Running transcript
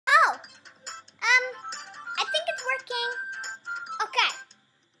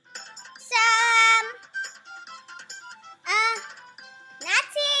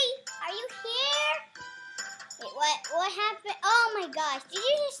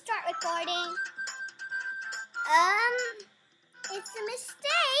start recording. It's a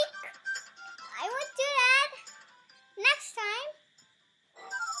mistake. I won't do that next time.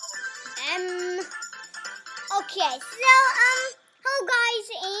 Okay, so, hello guys,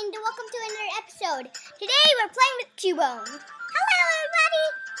 and welcome to another episode. Today we're playing with Cubone. Hello everybody!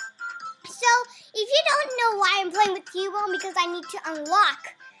 So, if you don't know why I'm playing with Cubone, because I need to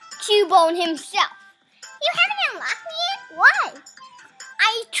unlock Cubone himself. You haven't unlocked me yet? Why?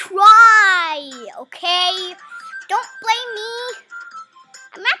 I try, okay? Don't blame me.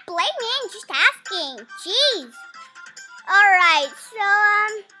 I'm not blaming, I'm just asking. Jeez. Alright, so,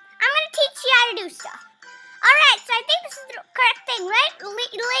 I'm gonna teach you how to do stuff. Alright, so I think this is the correct thing, right?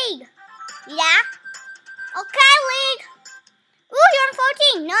 League. Yeah? Okay, League. Ooh, you're on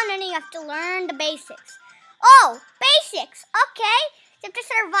 14. No, you have to learn the basics. Oh, basics. Okay. You have to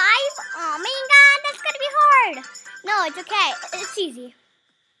survive. Oh, my God, that's gonna be hard. No, it's okay. It's easy.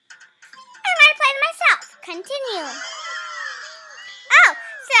 I'm gonna play it myself. Continue. Oh,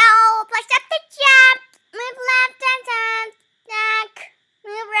 so push up the jump. Move left and attack.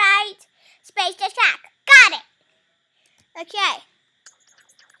 Move right. Space to attack. Got it. Okay.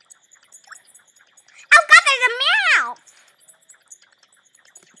 Oh God, there's a meow.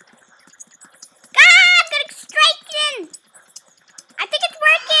 God, good straight in. I think it's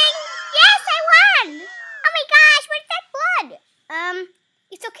working. Yes, I won. Oh my gosh, where's that blood?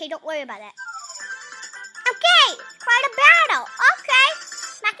 It's okay. Don't worry about it. Okay, quite a battle. Okay,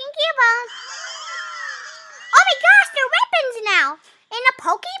 smacking Cubone. Oh my gosh, they're weapons now. In a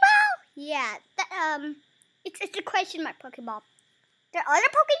Pokeball? Yeah, it's a question mark Pokeball. There are other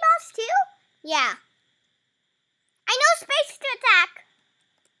Pokeballs too? Yeah. I know space to attack.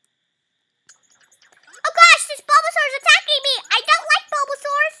 Oh gosh, this Bulbasaur is attacking me. I don't like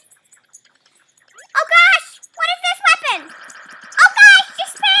Bulbasaurs. Oh gosh, what is this weapon? Oh gosh,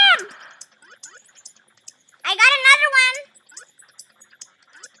 just spam. I got another one.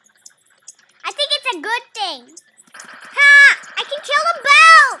 I think it's a good thing. Ha! I can kill them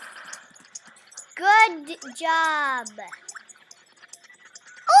both. Good job. Oh,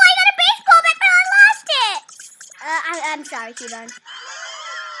 I got a baseball bat, but I lost it. I'm sorry, Cubone.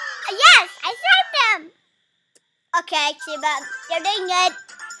 Yes, I saved them. Okay, Cubone, you're doing good.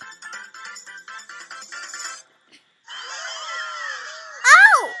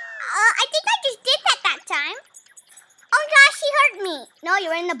 Oh, I think I just did that time. Oh gosh, he hurt me. No,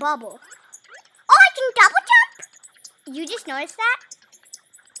 you're in the bubble. Oh, I can double jump? You just noticed that?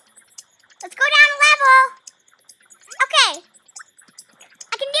 Let's go down a level. Okay.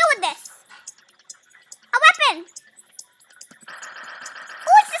 I can deal with this. A weapon.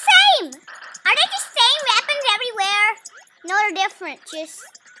 Oh, it's the same. Are they just same weapons everywhere? No, they're different. Just.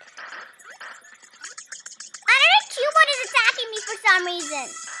 I don't know. Cubone is attacking me for some reason.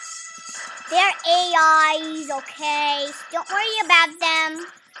 They're AIs, okay? Don't worry about them.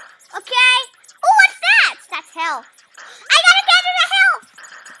 Okay? Oh, what's that? That's health. I gotta get to the health.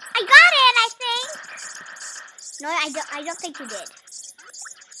 I got it, I think. No, I don't think you did.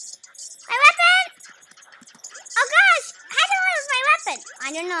 My weapon! Oh gosh, how do I lose my weapon?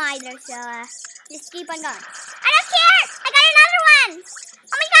 I don't know either, so just keep on going. I don't care! I got another one!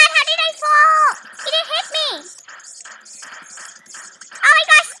 Oh my God, how did I fall? He didn't hit me! Oh my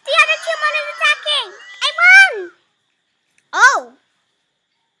gosh, the other Cubone is attacking! I won! Oh!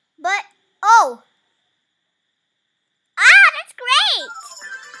 But, oh! Ah, that's great!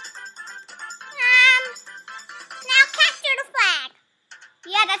 Now capture the flag.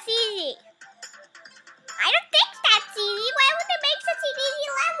 Yeah, that's easy. I don't think that's easy. Why would they make such an easy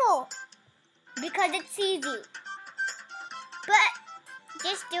level? Because it's easy. But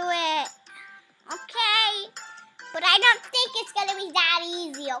just do it. Okay. But I don't think it's gonna be that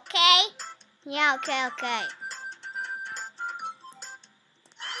easy, okay? Yeah, okay.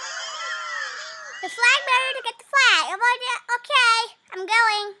 The flag bearer to get the flag. Okay, I'm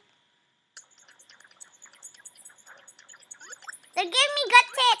going. They're giving me good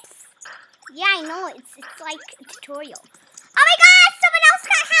tips. Yeah, I know. It's like a tutorial. Oh my God! Someone else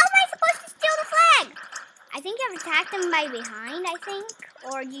got. How am I supposed to steal the flag? I think you have to attack them by behind. I think,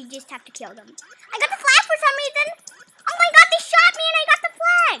 or you just have to kill them. I got the flag for some reason. Oh my God! They shot me and I got the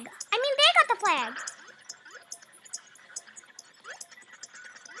flag. I mean, they got the flag.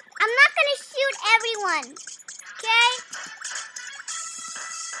 I'm not gonna shoot everyone. Okay?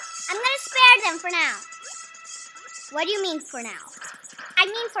 I'm gonna spare them for now. What do you mean for now? I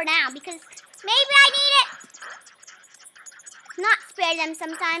mean for now, because maybe I need it. Not spare them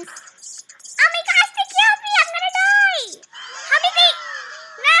sometimes. Oh my gosh, they killed me! I'm gonna die! How did they?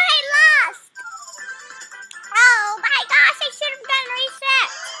 No, I lost! Oh my gosh, I should have done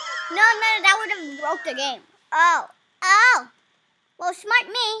reset. No, that would have broke the game. Oh. Well, smart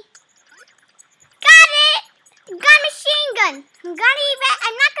me. Got it! Got a machine gun. I'm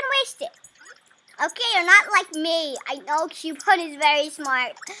not gonna waste it. Okay, you're not like me. I know Cubone is very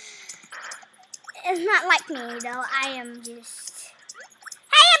smart. It's not like me, though. I am just...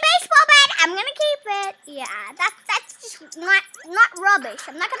 Hey, a baseball bat! I'm gonna keep it. Yeah, that's just not rubbish.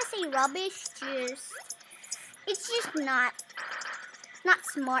 I'm not gonna say rubbish, it's just not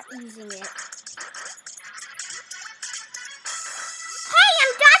smart using it. Hey,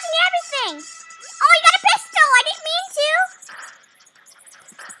 I'm dodging everything! Oh, he got a pistol! I didn't mean to!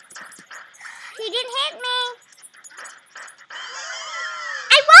 He didn't hit me.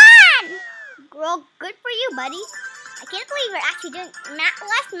 I won! Girl, good for you, buddy. I can't believe we're actually doing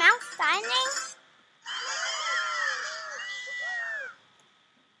less mouse signing.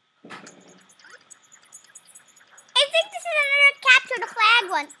 I think this is another capture the flag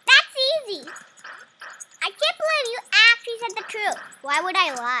one. That's easy. I can't believe you actually said the truth. Why would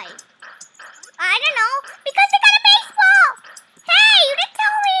I lie? I don't know. Because they got a baseball. Hey, you didn't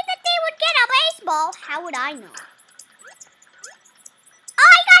tell me that they would get a baseball. How would I know?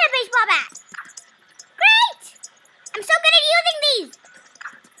 Oh, I got a baseball bat. Great. I'm so good at using these.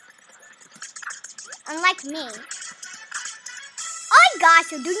 Unlike me. Oh my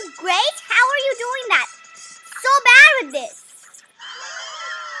gosh, you're doing great. How are you doing that? So bad with this.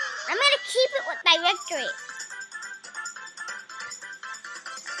 I'm gonna keep it with my victory.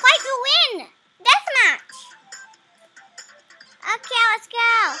 Fight to win. Deathmatch. Okay, let's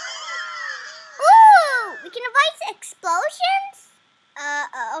go. Ooh, we can avoid explosions?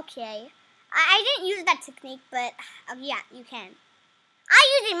 Okay. I didn't use that technique, but yeah, you can.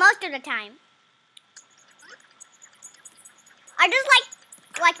 I use it most of the time. Are those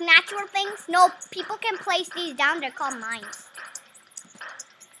like natural things? No, people can place these down. They're called mines.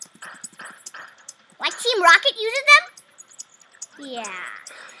 Like Team Rocket uses them? Yeah,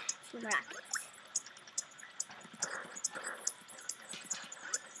 Team Rocket.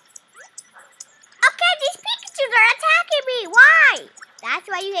 Okay, these Pikachus are attacking me. Why? That's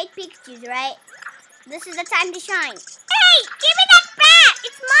why you hate Pikachus, right? This is the time to shine. Hey, give me that bat.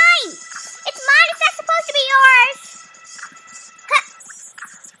 It's mine. It's mine. It's not supposed to be yours.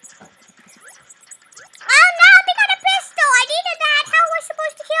 Oh no, they got a pistol. I needed that. How was I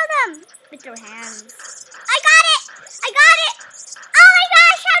supposed to kill them? With your hands. I got it. Oh my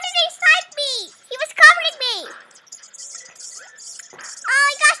gosh, how did they snipe me? He was covering me. Oh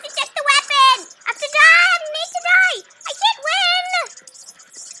my gosh, they took the weapon. I have to die. I need to die. I can't win.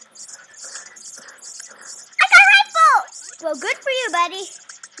 I got a rifle. Well, good for you, buddy.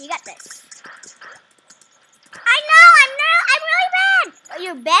 You got this. I know, I'm really bad. Well,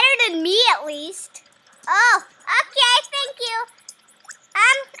 you're better than me at least. Oh, okay, thank you.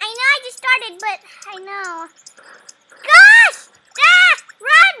 I know I just started, but I know. Gosh!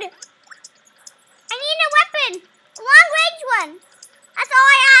 Run! I need a weapon. A long-range one. That's all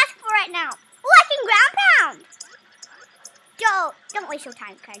I ask for right now. Oh, I can ground pound. Don't waste your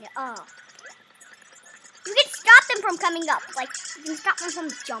time, kinda. Oh. You can stop them from coming up. Like, you can stop them from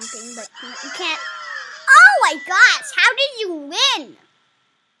jumping, but you can't. Oh my gosh, how did you win?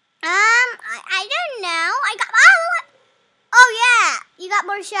 I don't know. I got, oh yeah, you got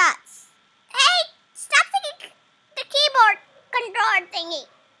more shots. Hey, stop thinking the keyboard controller thingy.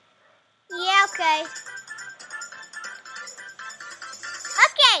 Yeah, okay.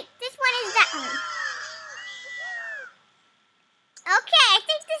 Okay, this one is that one. Okay, I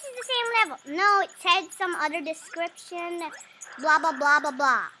think this is the same level. No, it said some other description. Blah, blah, blah, blah,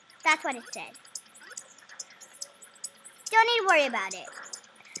 blah. That's what it said. Don't need to worry about it.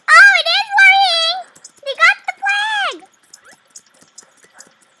 Oh, it is worrying! They got the flag!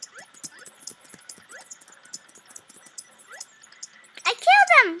 I killed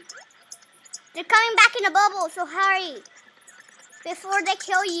them! They're coming back in a bubble, so hurry. Before they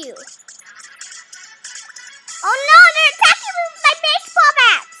kill you. Oh no, they're attacking me with my baseball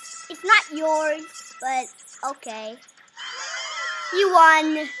bats! It's not yours, but okay. You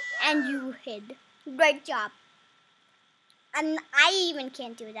won, and you hid. Great job. And I even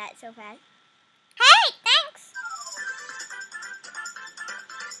can't do that so fast. Hey, thanks!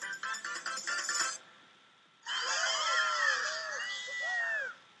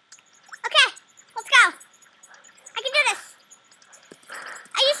 Okay, let's go. I can do this.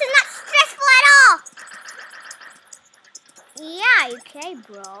 This is not stressful at all. Yeah, okay,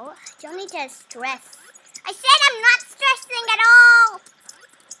 bro. Don't need to stress. I said I'm not stressing at all.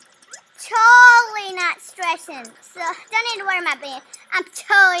 Totally not stressing. So don't need to worry about me. I'm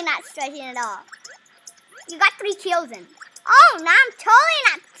totally not stressing at all. You got 3 kills in. Oh, now I'm totally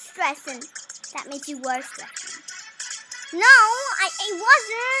not stressing. stressing. That makes you worse stressing. No, I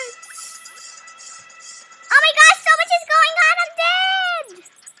wasn't. Oh my gosh, so much is going on. I'm dead.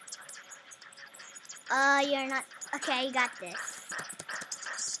 You're not. Okay, you got this.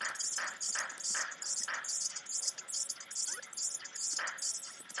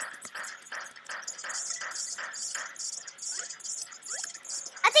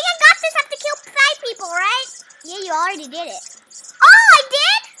 I think I got this. I have to kill 5 people, right? Yeah, you already did it. Oh, I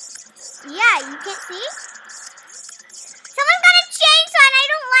did? Yeah, you can't see? Someone's got a chainsaw and I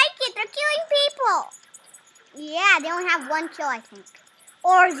don't like it. They're killing people. Yeah, they only have 1 kill, I think.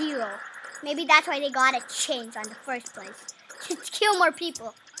 Or 0. Maybe that's why they got a chainsaw in the first place. To kill more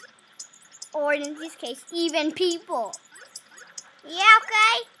people. Or in this case, even people. Yeah,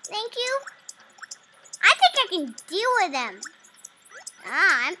 okay. Thank you. I think I can deal with them.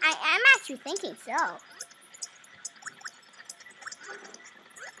 I'm actually thinking so.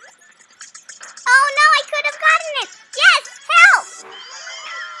 Oh no, I could have gotten it. Yes, help!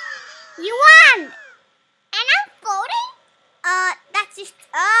 You won. And I'm floating? That's just,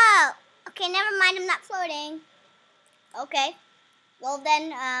 oh. Okay, never mind, I'm not floating. Okay. Well then,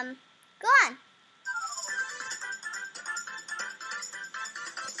 go on.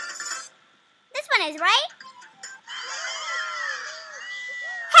 This one is right.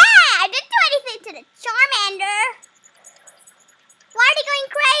 I didn't do anything to the Charmander. Why are they going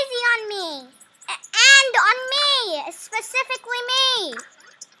crazy on me? And on me, specifically me.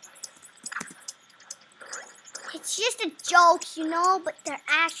 It's just a joke, you know, but they're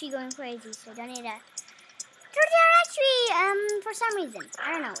actually going crazy, so don't need to. They're actually, for some reason.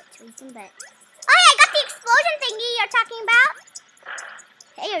 I don't know what reason, but. Oh yeah, I got the explosion thingy you're talking about.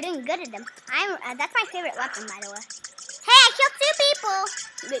 Hey, you're doing good at them. That's my favorite weapon, by the way. Hey, I killed 2 people.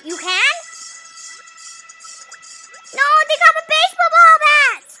 You can? No, they got a baseball ball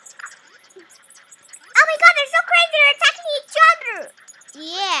bat. Oh my god, they're so crazy. They're attacking each other.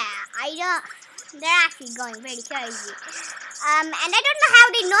 Yeah, they're actually going pretty crazy. And I don't know how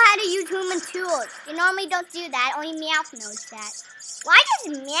they know how to use human tools. They normally don't do that. Only Meowth knows that. Why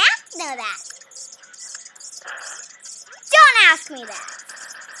does Meowth know that? Don't ask me that.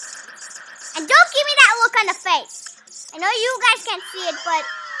 And don't give me that look on the face. I know you guys can't see it, but...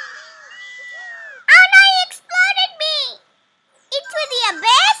 Oh no, he exploded me! Into the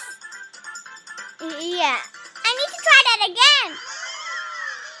abyss? Yeah. I need to try that again.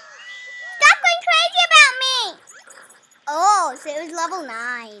 Stop going crazy about me! Oh, so it was level 9.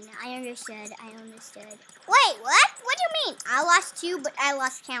 I understood. Wait, what? What do you mean? I lost 2, but I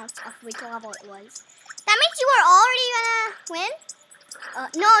lost count of which level it was. That means you were already gonna win?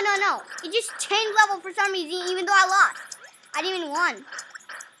 No. It just changed level for some reason, even though I lost. I didn't even win.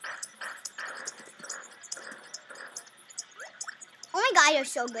 Oh my god, you're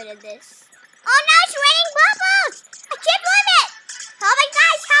so good at this. Oh no, it's raining bubbles! I can't believe it! Oh my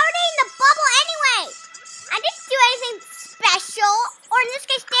gosh, how are they in the bubble anyway? I didn't do anything special. Or in this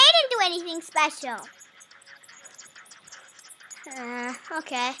case, they didn't do anything special.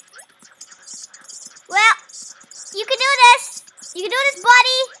 Okay. Well, you can do this. You can do this,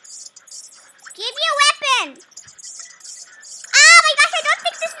 buddy. Give me a weapon. Oh my gosh, I don't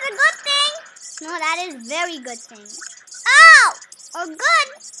think this is a good thing. No, that is a very good thing. Oh, or good.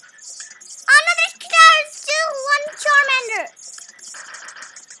 Oh no, there's still 1 Charmander.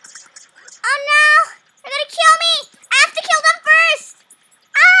 Oh no, they're gonna kill me. I have to kill them first.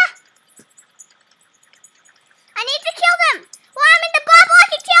 I need to kill them. While I'm in the bubble, I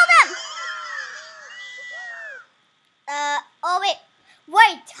can kill them. Oh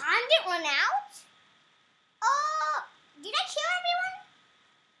wait, time didn't run out? Oh, did I kill everyone?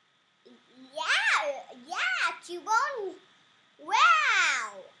 Yeah, Cubone.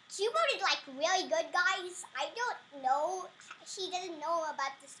 Wow, Cubone is like really good, guys. I don't know, she doesn't know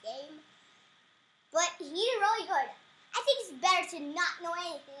about this game, but he's really good. I think it's better to not know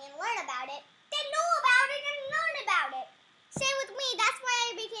anything and learn about it than know about it and learn about it. Same with me, that's why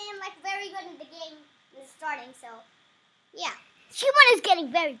I became like very good at the game in the starting, so yeah. Cubone is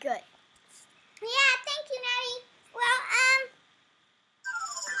getting very good. Yeah, thank you, Natty. Well,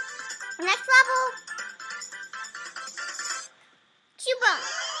 next level. Cubone.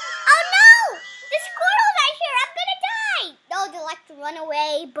 Oh no! The squirrels are here! I'm gonna die! No, they like to run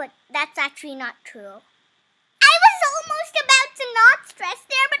away, but that's actually not true. I was almost about to not stress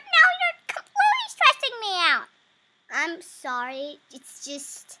there, but now you're completely stressing me out. I'm sorry. It's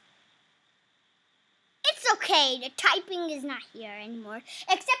just... It's okay. The typing is not here anymore.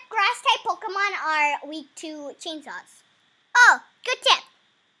 Except grass-type Pokemon are weak to chainsaws. Oh, good tip.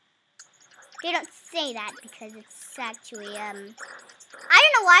 They don't say that because it's actually, I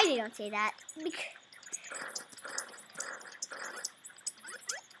don't know why they don't say that. Hey,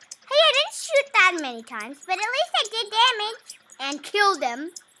 I didn't shoot that many times, but at least I did damage and killed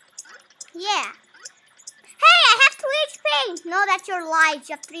them. Yeah. Hey, I have 2 HP. No, that's your lives.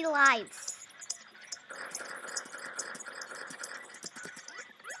 You have 3 lives.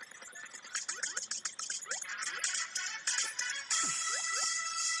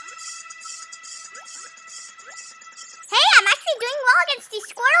 Hey, I'm actually doing well against these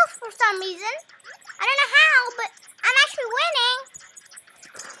squirrels for some reason. I don't know how, but I'm actually winning.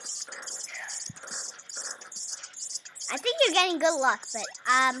 I think you're getting good luck, but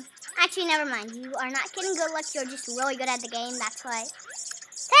actually never mind. You are not getting good luck. You're just really good at the game. That's why.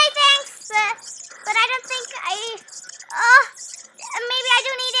 Hey, thanks, but I don't think maybe I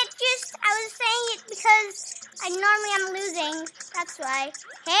don't need it. Just I was saying it because I normally am losing. That's why.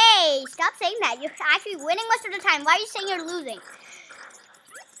 Hey, stop saying that. You're actually winning most of the time. Why are you saying you're losing?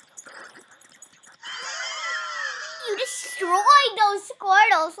 You destroyed those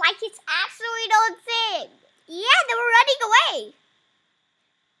squirtles like it's absolutely no thing. Yeah, they were running away.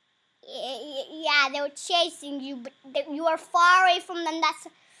 Yeah, they were chasing you, but you were far away from them. That's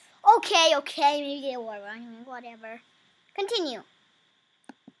okay. Maybe they were running. Whatever. Continue.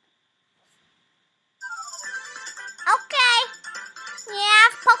 Okay. Yeah,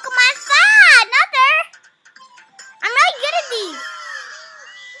 Pokemon fun. Another. I'm really good at these.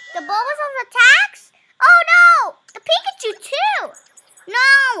 The Bulbasaur's attacks? Oh no! The Pikachu too!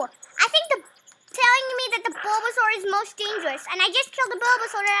 No! I think telling me that the Bulbasaur is most dangerous. And I just killed the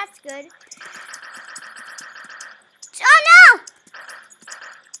Bulbasaur, that's good. Oh no!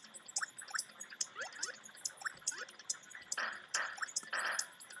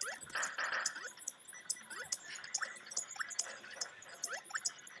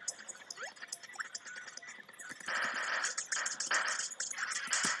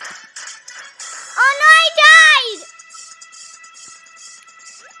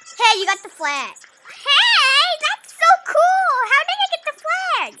 You got the flag. Hey, that's so cool. How did I get the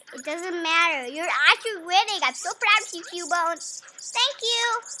flag? It doesn't matter. You're actually winning. I'm so proud of you, Cubone. Thank you.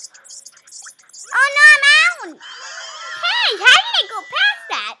 Oh, no, I'm out. Hey, how did I go past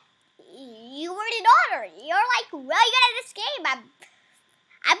that? You were in order. You're like really good at this game.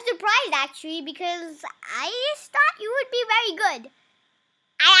 I'm surprised actually because I just thought you would be very good.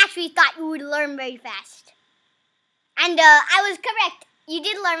 I actually thought you would learn very fast. And I was correct. You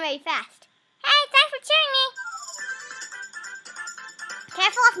did learn very fast. Hey, thanks for cheering me.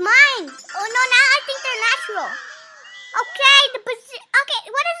 Careful of mine. Oh no, now I think they're natural. Okay, okay,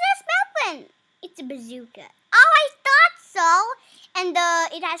 what is this weapon? It's a bazooka. Oh, I thought so. And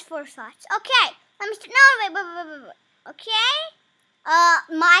it has 4 shots. Okay, let me. No, wait. Okay.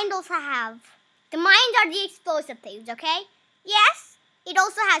 Mine also have. The mines are the explosive things. Okay. Yes. It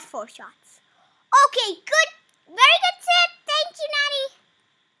also has 4 shots. Okay, good. Very good tip. Thank you, Natty.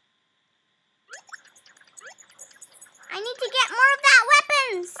 I need to get more of that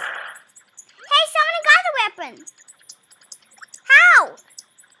weapons. Hey, someone got the weapon. How?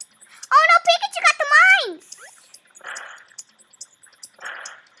 Oh no, Pikachu got the mines.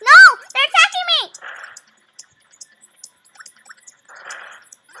 No, they're attacking me.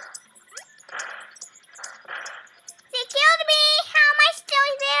 They killed me. How am I still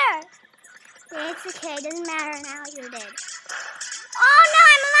there? It's okay, it doesn't matter now, you're dead. Oh no,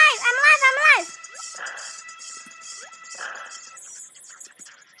 I'm alive.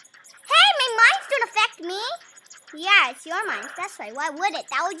 Hey, my mines don't affect me. Yeah, it's your mines, that's right. Why would it?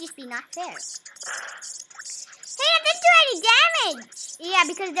 That would just be not fair. Hey, I didn't do any damage. Yeah,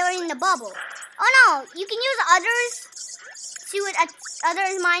 because they were in the bubble. Oh no, you can use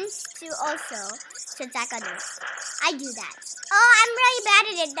others' mines to also attack others. I do that. Oh, I'm really bad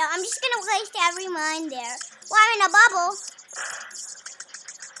at it though. I'm just gonna waste every mine there. Well, I'm in a bubble.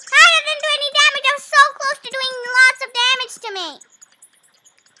 Hey, I didn't do any damage. I was so close to doing lots of damage to me.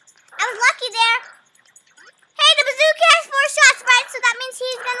 I was lucky there. Hey, the bazooka has 4 shots, right? So that means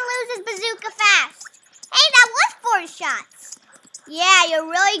he's gonna lose his bazooka fast. Hey, that was 4 shots. Yeah, you're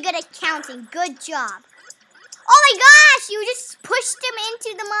really good at counting. Good job. Oh my gosh, you just pushed him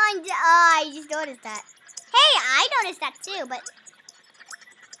into the mine. I just noticed that. Hey, I noticed that too, but...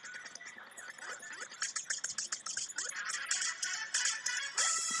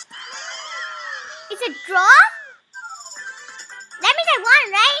 It's a draw? That means I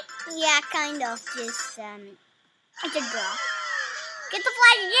won, right? Yeah, kind of. Just, it's a draw. Get the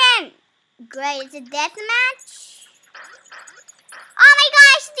flag again. Great, it's a death match. Oh my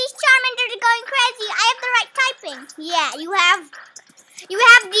gosh, these Charmanders are going crazy. I have the right typing. Yeah, you have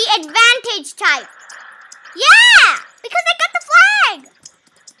the advantage type. Yeah, because I got the flag!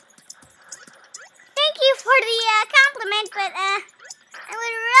 Thank you for the compliment, but I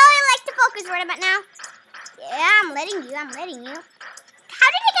would really like to focus right about now. Yeah, I'm letting you. How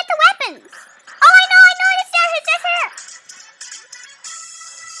did I get the weapons? Oh, I know, it's there.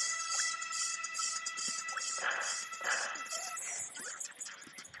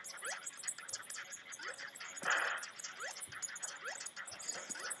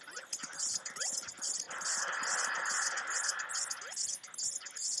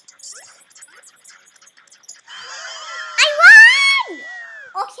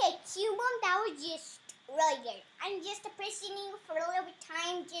 Okay, Cubone, that was just really good. I'm just appreciating for a little bit of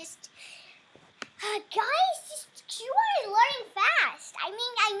time. Guys, Cubone is learning fast. I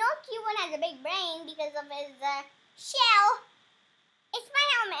mean, I know Cubone has a big brain because of his shell. It's my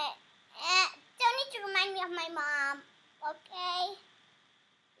helmet. Don't need to remind me of my mom. Okay?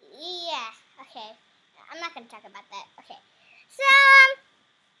 Yeah. Okay. I'm not gonna talk about that. Okay. So,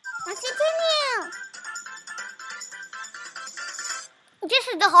 let's continue. This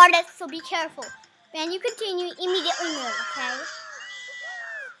is the hardest, so be careful. When you continue, immediately move, okay?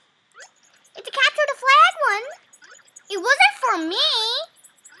 It's a capture the flag one. It wasn't for me.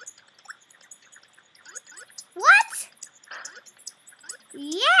 What?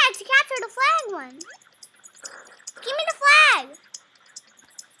 Yeah, it's a capture the flag one. Give me the flag.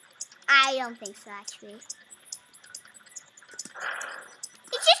 I don't think so, actually.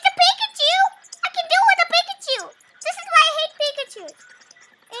 It's just a Pikachu. I can do it with a Pikachu. This is why I hate Pikachu.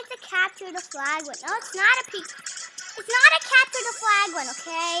 It's a capture the flag one. No, it's not a Pikachu. It's not a capture the flag one,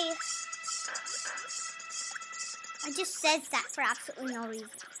 okay? I just said that for absolutely no reason.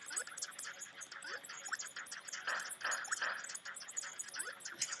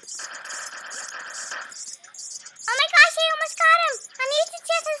 Oh my gosh, I almost got him. I need to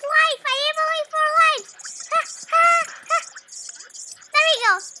check his life. I have only 4 lives. There we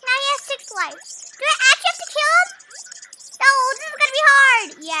go. Now he has 6 lives. Do I actually have to kill him? No, this is gonna be hard.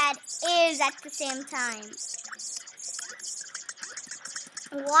 Yeah, it is at the same time.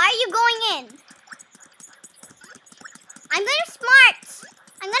 Why are you going in? I'm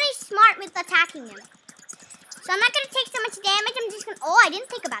gonna be smart with attacking him. So I'm not gonna take so much damage. I'm just gonna. Oh, I didn't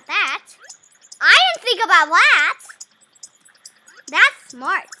think about that. I didn't think about that. That's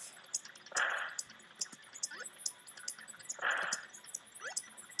smart.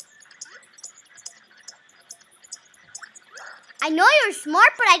 I know you're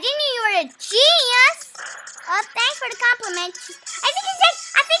smart, but I didn't know you were a genius. Oh, thanks for the compliment. I think he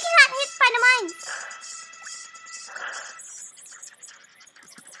got hit by the mines.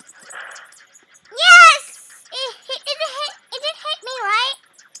 Yes! It did hit me, right?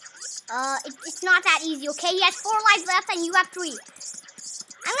 It's not that easy, okay? He has 4 lives left and you have 3. I'm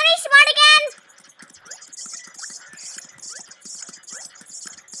gonna be smart again.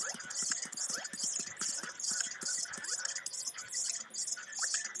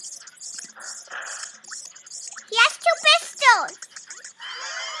 He has 2 pistols.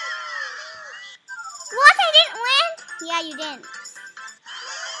 What? I didn't win? Yeah, you didn't.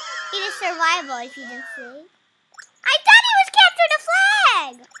 It is survival if you didn't see. I thought he was captured the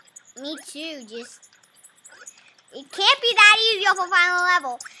flag. Me too, it can't be that easy off a final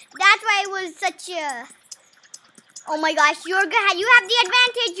level. That's why it was such a... Oh my gosh, you have the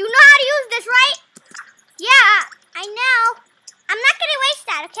advantage. You know how to use this, right? Yeah, I know. I'm not gonna waste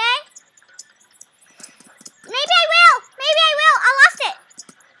that, okay? Maybe I will. I lost it.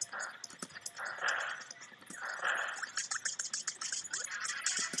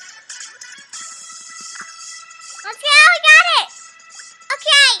 Let's go, we got it.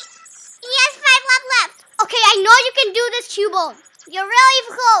 Okay, he has 5 left. Okay, I know you can do this, Cubone. You're really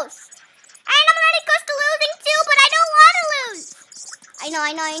close. And I'm really close to losing too, but I don't want to lose. I know.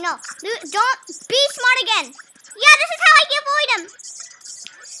 Don't be smart again. Yeah, this is how I avoid him.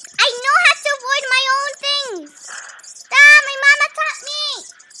 I know how to avoid my own things. My mama taught me.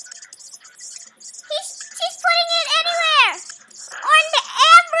 She's putting it anywhere.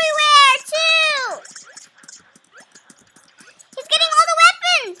 Everywhere too. He's getting all the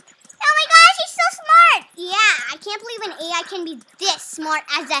weapons. Oh my gosh, he's so smart. Yeah, I can't believe an AI can be this smart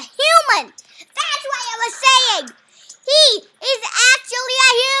as a human. That's why I was saying. He is actually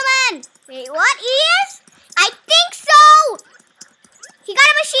a human. Wait, what? He is? I think so. He got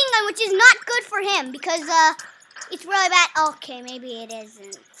a machine gun, which is not good for him because it's really bad. Okay, maybe it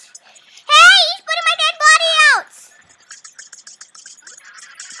isn't. Hey, he's putting my dead body out.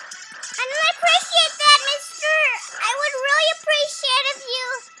 I don't appreciate that, mister. I would really appreciate if you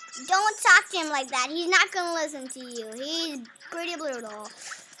don't talk to him like that. He's not going to listen to you. He's pretty brutal.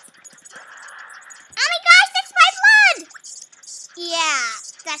 Oh my gosh, that's my blood. Yeah,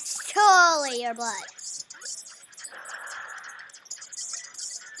 that's totally your blood.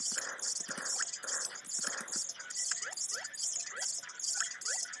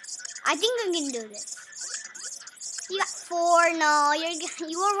 I think I can do this. You got 4. No,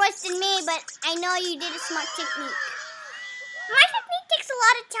 you were worse than me, but I know you did a smart technique. My technique takes a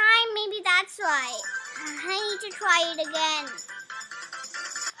lot of time. Maybe that's why. I need to try it again.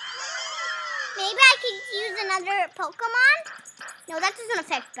 Maybe I could use another Pokemon? No, that doesn't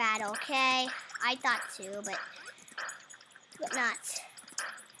affect battle, okay? I thought so, but not.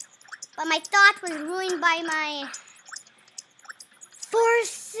 But my thought was ruined by my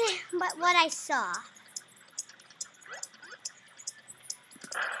force, but what I saw.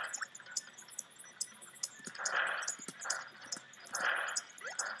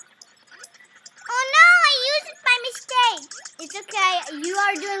 Oh no, I used it by mistake. It's okay, you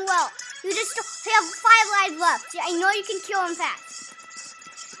are doing well. You just have 5 lives left. I know you can kill him fast.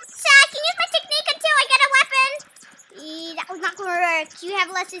 So I can use my technique until I get a weapon. That was not going to work. You have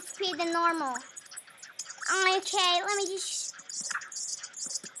less HP than normal. Okay, let me just...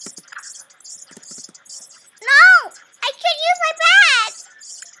 No! I can use my bat!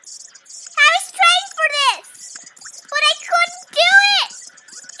 I was trained for this! But I couldn't do it!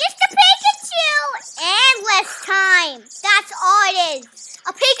 Just a Pikachu! And less time. That's all it is.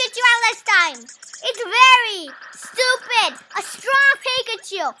 A Pikachu and less time. It's very stupid. A strong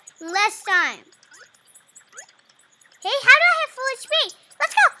Pikachu in less time. Hey, how do I have full HP?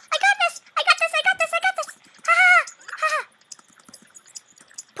 Let's go. I got this. I got this. I got this. I got this. Ha ha. Ha ha.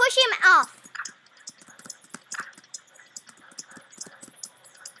 Push him off.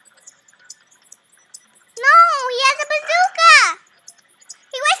 No, he has a bazooka.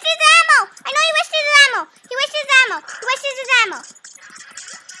 He wasted his ammo. I know he wasted his ammo. He wasted his ammo. He wasted his ammo.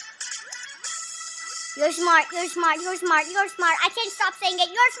 You're smart. You're smart. You're smart. You're smart. I can't stop saying it.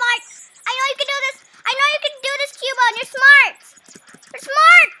 You're smart. I know you can do this. I know you can do this, Cubone. You're smart. You're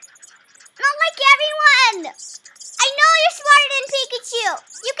smart. Not like everyone. I know you're smarter than Pikachu.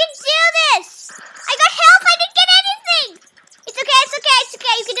 You can do this. I got help. I didn't get anything. It's okay. It's okay. It's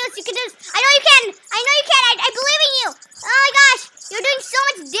okay. You can do this. You can do this. I know you can. I know you can. I believe in you. Oh my gosh. You're doing so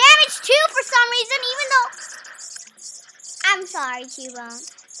much damage too for some reason, even though... I'm sorry, Cubone.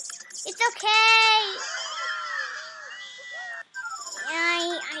 It's okay.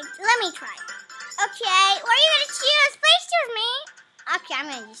 Let me try. Okay, what are you gonna choose? Please choose me. Okay, I'm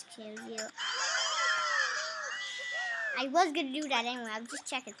gonna just choose you. I was gonna do that anyway. I'm just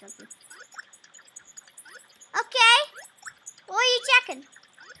checking something. Okay. What are you checking?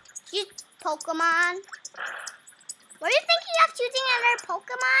 Just Pokemon. Were you thinking of choosing another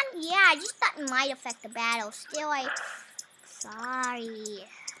Pokemon? Yeah, I just thought it might affect the battle. Still, sorry.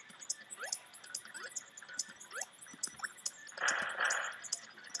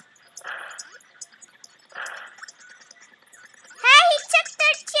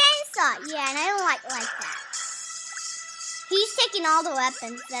 Yeah, and I don't like that. He's taking all the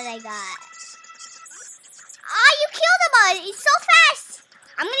weapons that I got. Oh, you killed him! He's so fast!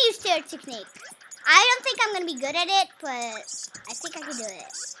 I'm gonna use Terror Technique. I don't think I'm gonna be good at it, but I think I can do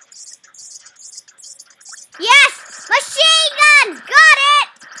it. Yes! Machine gun! Got it!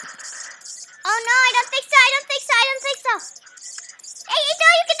 Oh no, I don't think so, I don't think so, I don't think so. Hey, I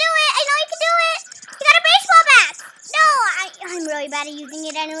know you can do it! I know you can do it! You got a baseball bat! No, I'm really bad at using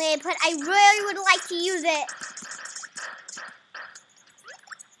it anyway, but I really would like to use it.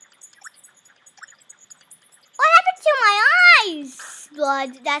 What happened to my eyes? Blood,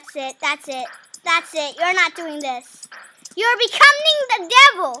 that's it, that's it, that's it. You're not doing this. You're becoming the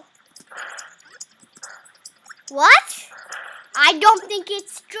devil. What? I don't think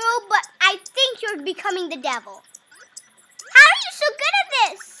it's true, but I think you're becoming the devil. How are you so good at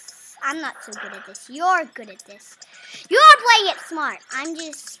this? I'm not so good at this. You're good at this. You're playing it smart. I'm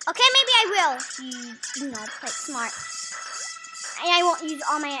just... Okay, maybe I will. You know, play it smart. And I won't use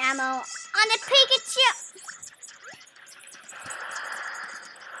all my ammo on the Pikachu.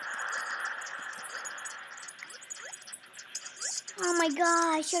 Oh my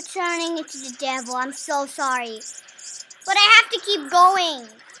gosh, you're turning into the devil. I'm so sorry. But I have to keep going.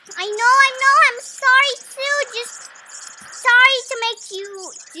 I know. I'm sorry too. Just sorry to make you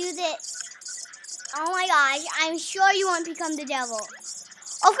do this. Oh my gosh, I'm sure you won't become the devil.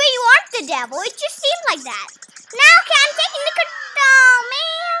 Okay, you aren't the devil. It just seemed like that. Now, okay, I'm taking the control,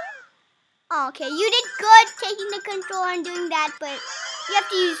 man. Oh, okay, you did good taking the control and doing that, but you have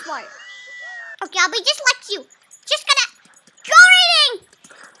to use smart. Okay, I'll be just like you. Just gonna go reading.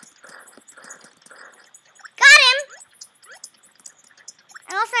 Got him.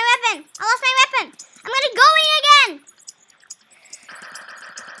 I lost my weapon. I'm gonna go in again.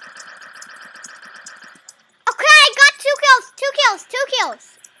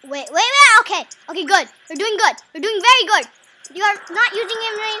 kills. Wait. Okay, good. You're doing good. You're doing very good. You're not using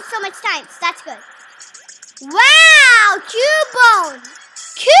him so much time, so that's good. Wow, Cubone!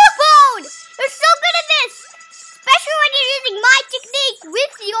 Cubone! You're so good at this! Especially when you're using my technique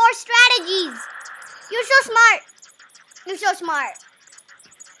with your strategies. You're so smart. You're so smart.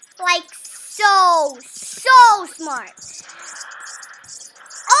 Like, so smart.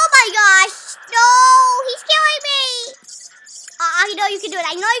 Oh my gosh! No! He's killing me! I know you can do it.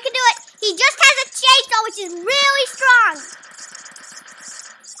 I know you can do it. He just has a chainsaw, which is really strong.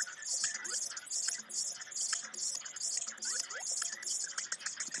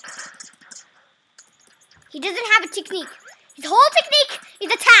 He doesn't have a technique. His whole technique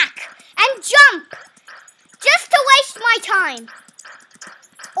is attack and jump. Just to waste my time.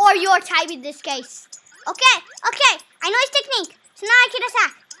 Or your time in this case. Okay. I know his technique. So now I can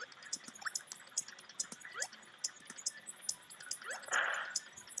attack.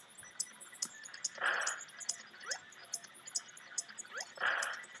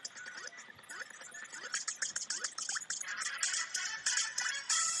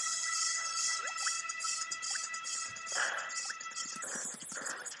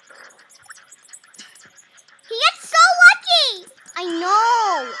 I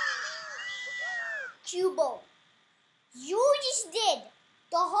know. Cubone, you just did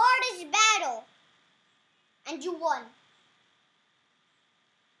the hardest battle and you won.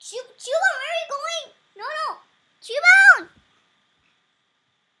 Cubone, where are you going? No. Cubone!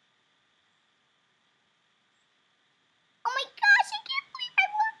 Oh my gosh, I can't believe I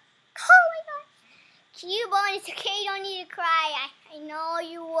won. Oh my gosh. Cubone, it's okay, you don't need to cry. I know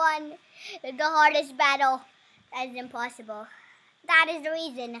you won the hardest battle. That is impossible. That is the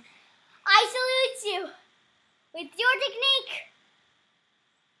reason. I salute you with your technique.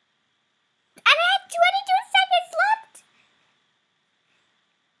 And I had 22 seconds left.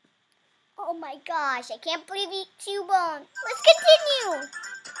 Oh my gosh, I can't believe it, Cubone. Let's continue.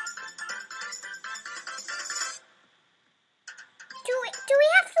 Do we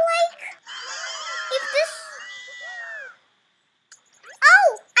have to if this... Oh,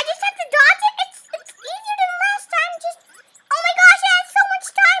 I just have to dodge it? It's easier than the last time. Oh my gosh, I had so much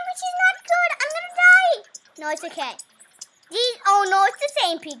time, which is not good. I'm gonna die. No, it's okay. Oh no, it's the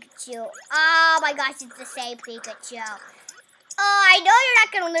same Pikachu. Oh my gosh, it's the same Pikachu. Oh, I know you're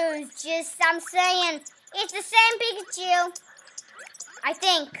not gonna lose. I'm saying, it's the same Pikachu. I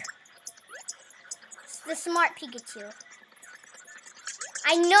think. It's the smart Pikachu.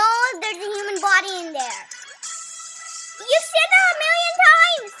 I know there's a human body in there. You've said that a million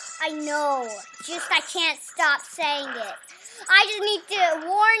times. I know. I can't stop saying it. I just need to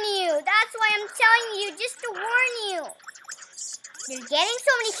warn you. That's why I'm telling you, just to warn you. You're getting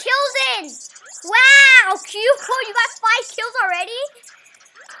so many kills in. Wow, Cubone, you got 5 kills already?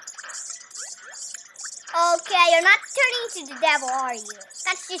 Okay, you're not turning into the devil, are you?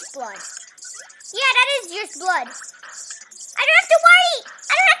 That's just blood. Yeah, that is just blood. I don't have to worry.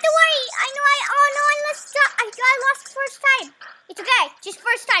 I know I lost first time. It's okay. Just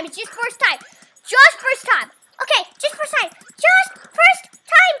first time. It's just first time. Just first time. Okay, just first time. Just first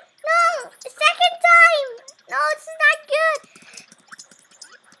time. No, second time. No, it's not good.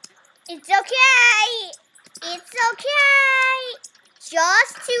 It's okay. It's okay.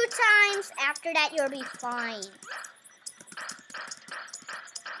 Just 2 times. After that, you'll be fine.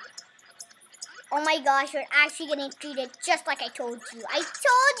 Oh my gosh, you're actually getting treated just like I told you. I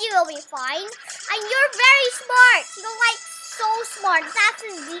told you it'll be fine. And you're very smart. You're so smart. That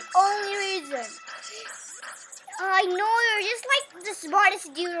is the only reason. I know you're just the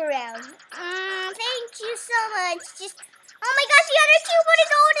smartest dude around. Thank you so much. Oh my gosh, the other Cubone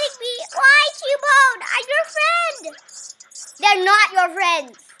is holding me. Why, Cubone? I'm your friend. They're not your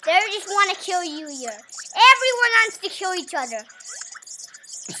friends. They just want to kill you here. Everyone wants to kill each other.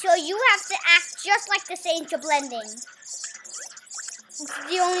 So you have to act just like the Saint to blend in. It's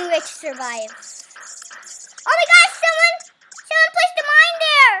the only way to survive. Oh my gosh, someone placed a mine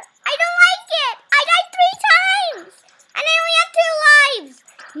there. I don't like it. I died 3 times. And I only have 2 lives.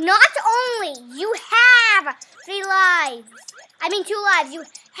 Not only, you have 3 lives. I mean 2 lives. You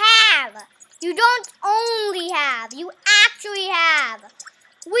have. You don't only have. You actually have.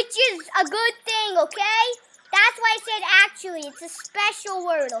 Which is a good thing, okay? That's why I said actually. It's a special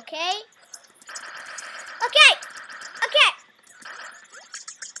word, okay? Okay.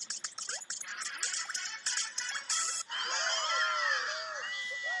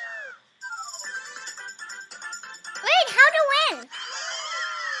 Wait, how to win?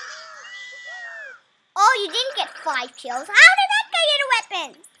 Oh, you didn't get 5 kills. How did that guy get a weapon?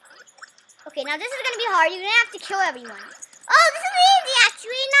 Okay, now this is going to be hard. You're going to have to kill everyone. Oh, this is easy.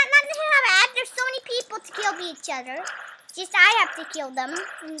 actually, not bad. There's so many people to kill each other. Just I have to kill them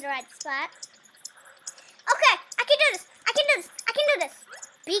in the right spot. Okay, I can do this. I can do this. I can do this.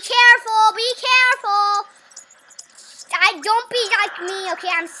 Be careful. Be careful. Don't be like me, okay?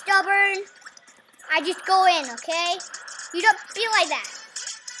 I'm stubborn. I just go in, okay? You don't be like that.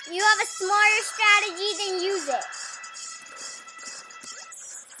 You have a smarter strategy, then use it.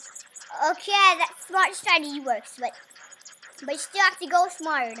 Okay, that smart strategy works, but you still have to go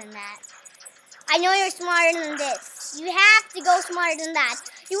smarter than that. I know you're smarter than this. You have to go smarter than that.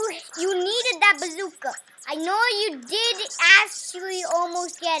 You needed that bazooka. I know you did actually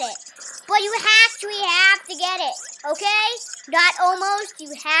almost get it, but you actually have to get it, okay? Not almost,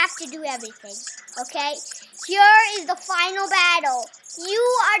 you have to do everything, okay? Here is the final battle. You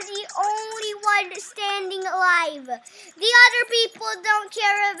are the only one standing alive. The other people don't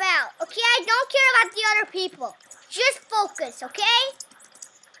care about, okay? I don't care about the other people. Just focus, okay?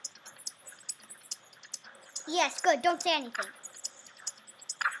 Yes, good, don't say anything.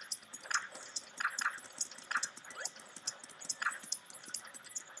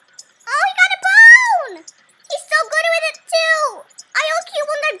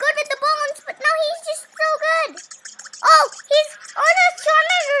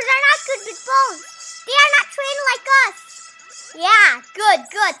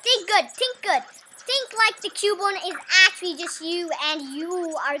 Think good. Think like the Cubone is actually just you and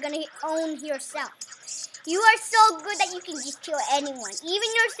you are gonna own yourself. You are so good that you can just kill anyone, even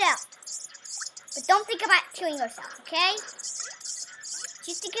yourself. But don't think about killing yourself, okay?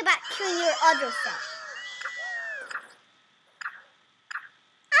 Just think about killing your other self.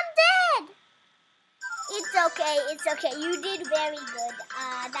 I'm dead. It's okay. You did very good.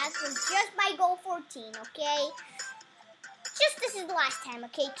 That was just my goal 14, okay? This is the last time,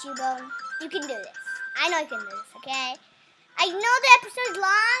 okay, Cubone? You can do this. I know you can do this, okay? I know the episode's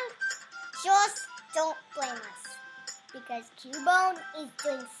long. Just don't blame us. Because Cubone is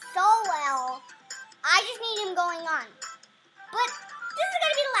doing so well. I just need him going on. But this is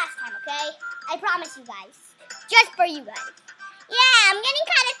going to be the last time, okay? I promise you guys. Just for you guys. Yeah, I'm getting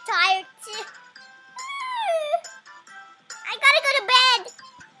kind of tired too. I gotta go to bed.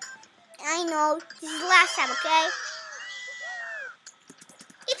 I know. This is the last time, okay?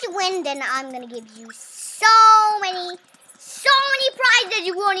 If you win, then I'm gonna give you so many prizes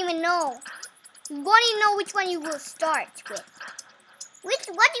you won't even know. You won't even know which one you will start with. What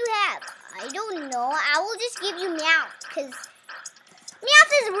do you have? I don't know. I will just give you Meowth, because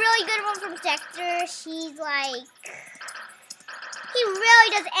Meowth is a really good one for Protector. He's like, he really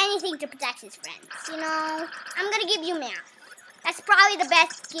does anything to protect his friends, you know? I'm gonna give you Meowth. That's probably the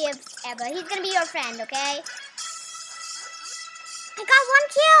best gift ever. He's gonna be your friend, okay? I got 1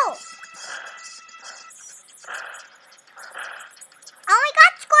 kill. Oh my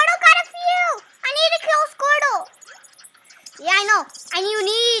god, Squirtle got a few. I need to kill Squirtle. Yeah, I know. And you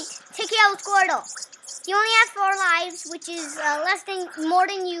need to kill Squirtle. He only has 4 lives, which is more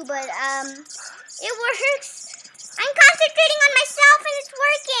than you, but it works. I'm concentrating on myself and it's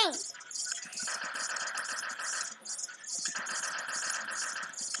working.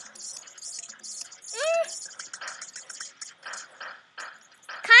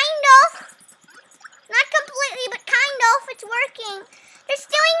 It's working. They're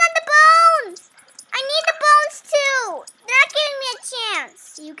stealing on the bones. I need the bones too. They're not giving me a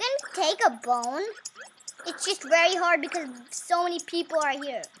chance. You can take a bone. It's just very hard because so many people are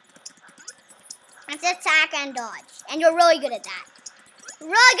here. It's attack and dodge. And you're really good at that.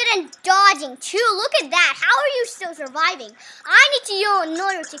 Really good at dodging too. Look at that. How are you still surviving? I need to know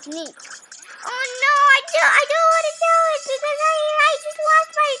your technique. Oh no, I don't want to do it because I just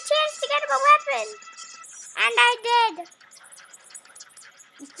lost my chance to get him a weapon. And I did.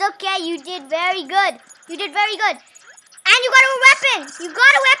 It's okay, you did very good. You did very good. And you got a weapon. You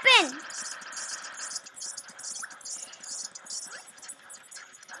got a weapon.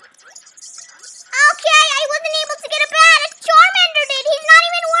 Okay, I wasn't able to get a bat. A Charmander did. He's not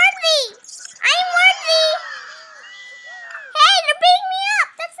even worthy. I'm worthy. Hey, they're beating me up.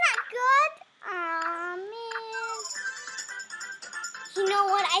 That's not good. Aw, man. You know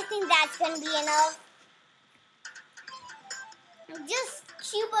what? I think that's going to be enough.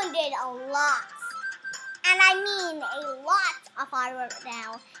 Cubone did a lot, and I mean a lot of hard work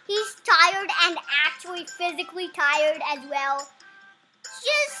now. He's tired and actually physically tired as well.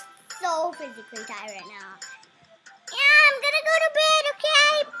 Just so physically tired right now. Yeah, I'm gonna go to bed,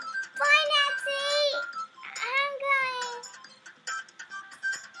 okay? Bye, Nancy. I'm going.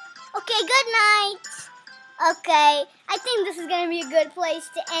 Okay, good night. Okay, I think this is gonna be a good place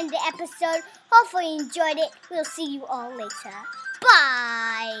to end the episode. Hopefully you enjoyed it. We'll see you all later.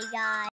 Bye, guys.